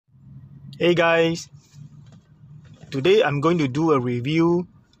Hey guys, today I'm going to do a review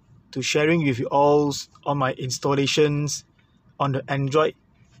to sharing with you all on my installations on the Android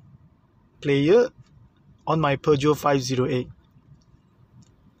player on my Peugeot 508.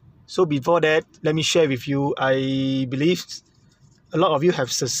 So before that, let me share with you, I believe a lot of you have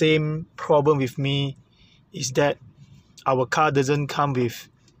the same problem with me, is that our car doesn't come with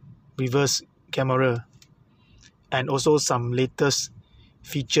reverse camera and also some latest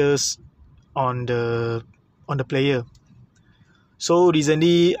features on the player. So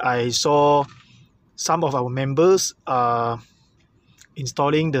recently I saw some of our members are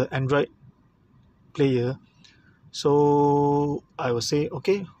installing the Android player, so I will say,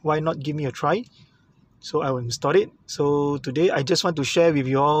 okay, why not give me a try? So I will install it. So today I just want to share with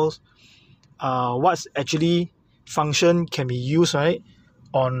you all what's actually function can be used, right,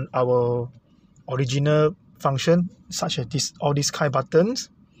 on our original function, such as this, all these kind of buttons,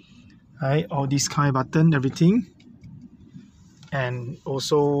 right, all these kind of button, everything, and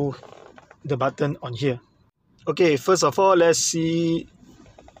also the button on here. Okay, first of all, let's see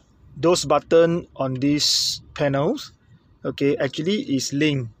those button on these panels. Okay, actually is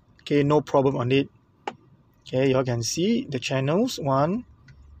linked. Okay, no problem on it. Okay, you all can see the channels 1,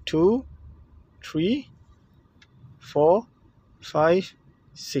 2, 3, 4, 5,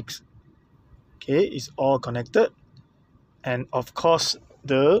 6. Okay, it's all connected, and of course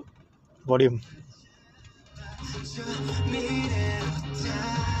the volume.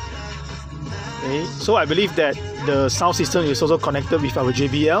 Okay, so I believe that the sound system is also connected with our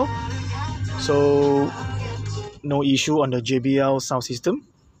JBL, so no issue on the JBL sound system.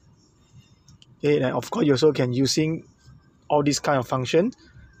 Okay, and of course you also can using all this kind of function,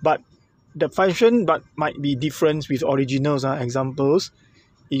 but the function might be different with originals. Examples,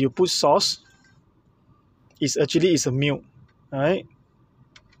 if you put sauce, it's actually a mute, right?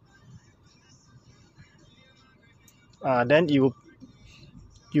 Then you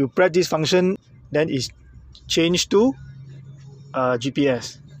press this function, then it's changed to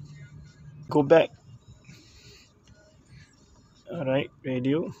GPS. Go back. Alright,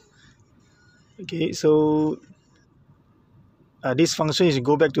 radio. Okay, so this function is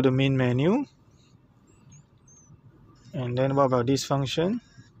go back to the main menu. And then what about this function?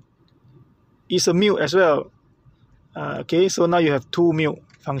 It's a mute as well. Okay, so now you have two mute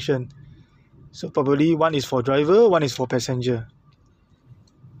function. So probably one is for driver, one is for passenger.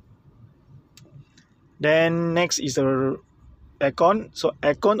 Then next is the Aircond. So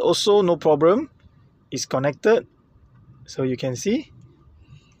Aircond also no problem. It's connected. So you can see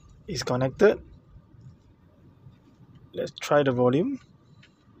it's connected. Let's try the volume.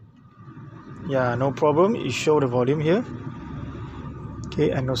 Yeah, no problem. It show the volume here.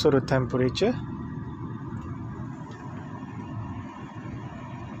 Okay, and also the temperature.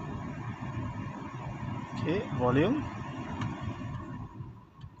 Okay, volume.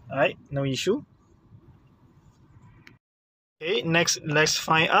 Alright, no issue. Okay, next let's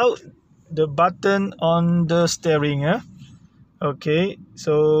find out the button on the steering. Okay,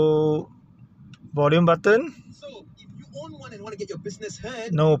 so volume button. So if you own one and want to get your business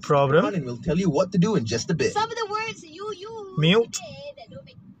heard, no problem. And we'll tell you what to do in just a bit. Some of the words you use mute. that don't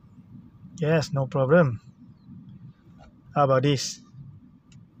make... Yes, no problem. How about this?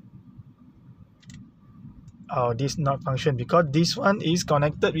 Oh, this not function because this one is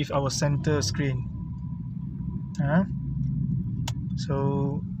connected with our center screen.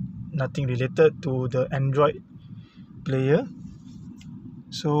 So nothing related to the Android player.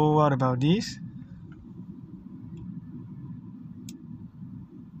 So what about this?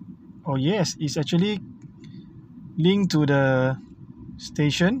 Oh yes, it's actually linked to the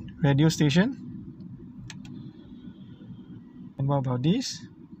station, radio station. And what about this?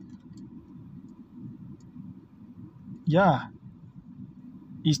 Yeah,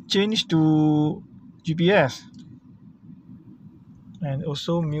 it's changed to GPS. And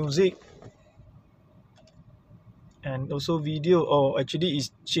also music. And also video. Oh, actually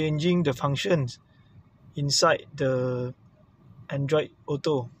it's changing the functions inside the Android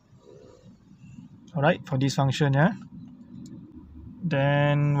Auto. Alright, for this function, yeah.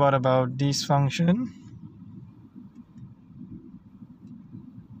 Then what about this function?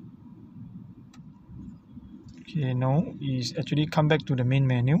 Okay, no, it's actually come back to the main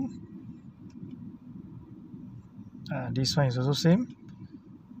menu. This one is also same.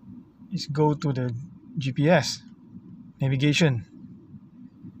 It's go to the GPS navigation.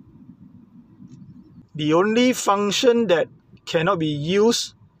 The only function that cannot be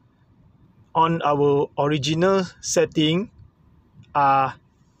used on our original setting are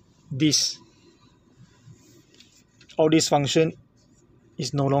this. All this function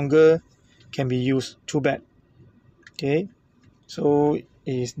is no longer can be used. Too bad. Okay, so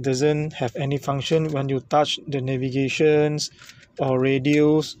it doesn't have any function when you touch the navigations or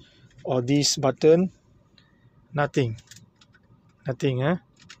radios or this button. Nothing,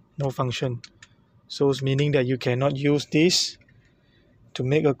 no function. So it's meaning that you cannot use this to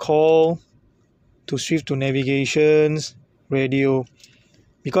make a call, to shift to navigations, radio,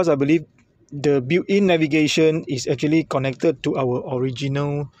 because I believe the built-in navigation is actually connected to our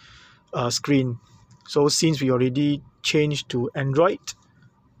original screen. So since we already changed to Android,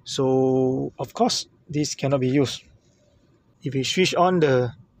 so of course this cannot be used. If we switch on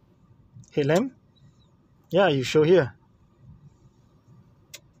the headlamp, yeah, you show here.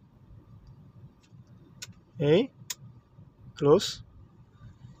 Okay, close.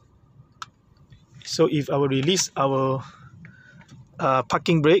 So if I will release our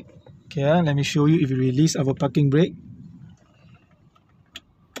parking brake, okay, let me show you. If we release our parking brake,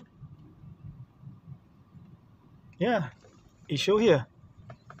 yeah, it show here.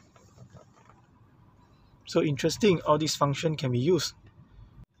 So interesting, all these function can be used.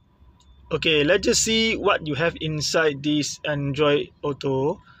 Okay, let's just see what you have inside this Android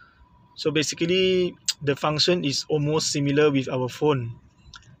Auto. So basically, the function is almost similar with our phone.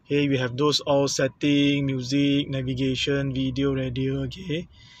 Okay, we have those all setting, music, navigation, video, radio. Okay,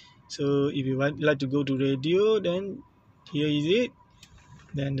 so if you like to go to radio, then here is it.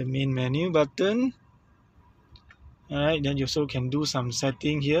 Then the main menu button. Alright, then you also can do some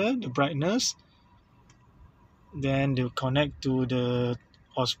setting here, the brightness. Then they'll connect to the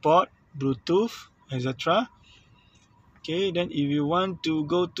hotspot, Bluetooth, etc. Okay, then if you want to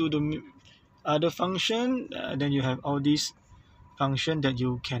go to the other function, then you have all these function that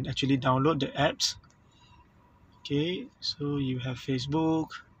you can actually download the apps. Okay, so you have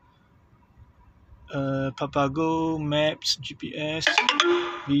Facebook, Papago, Maps, GPS,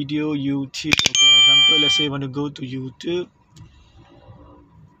 video, YouTube. Okay, example, let's say you want to go to YouTube.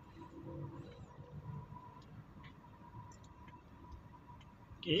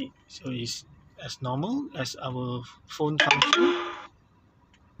 Okay, so it's as normal as our phone function.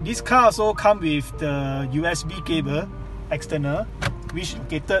 This car also comes with the USB cable external, which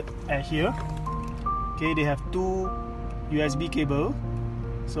located at here. Okay, they have two USB cable,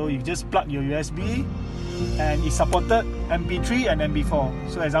 so you just plug your USB, and it supported MP3 and MP4.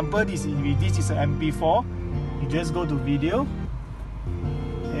 So example, this is an MP4. You just go to video,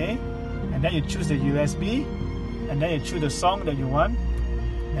 okay, and then you choose the USB, and then you choose the song that you want.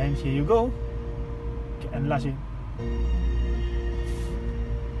 And here you go. Okay, enlarge it.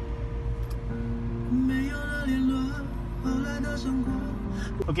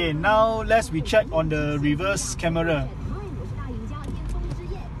 Okay, now let's recheck on the reverse camera.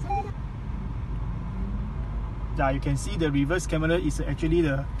 Yeah, you can see the reverse camera is actually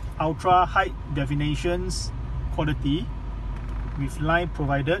the ultra high definitions quality with line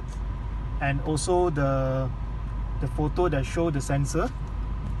provided, and also the photo that show the sensor.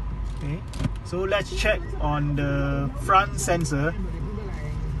 Okay, so let's check on the front sensor.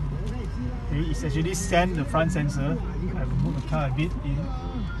 Okay, it's actually send the front sensor. I will move the car a bit in.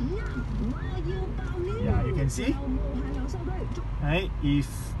 Yeah, you can see. Right, if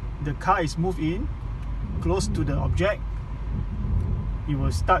the car is moved in close to the object, it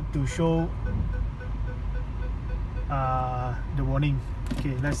will start to show the warning.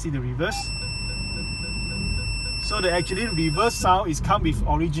 Okay, let's see the reverse. So the actually reverse sound is come with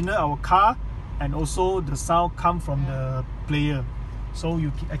original our car, and also the sound come from the player. So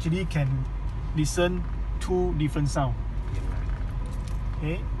you actually can listen two different sound.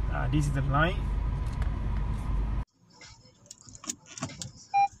 Okay, this is the line.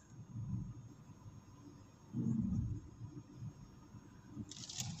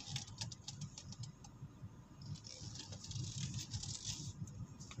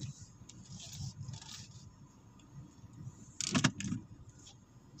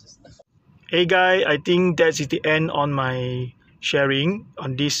 Hey guys, I think that's the end on my sharing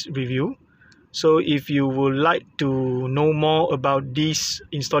on this review. So if you would like to know more about these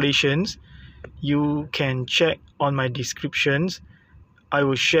installations, you can check on my descriptions. I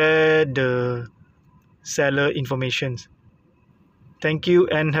will share the seller information. Thank you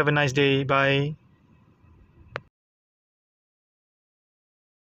and have a nice day. Bye.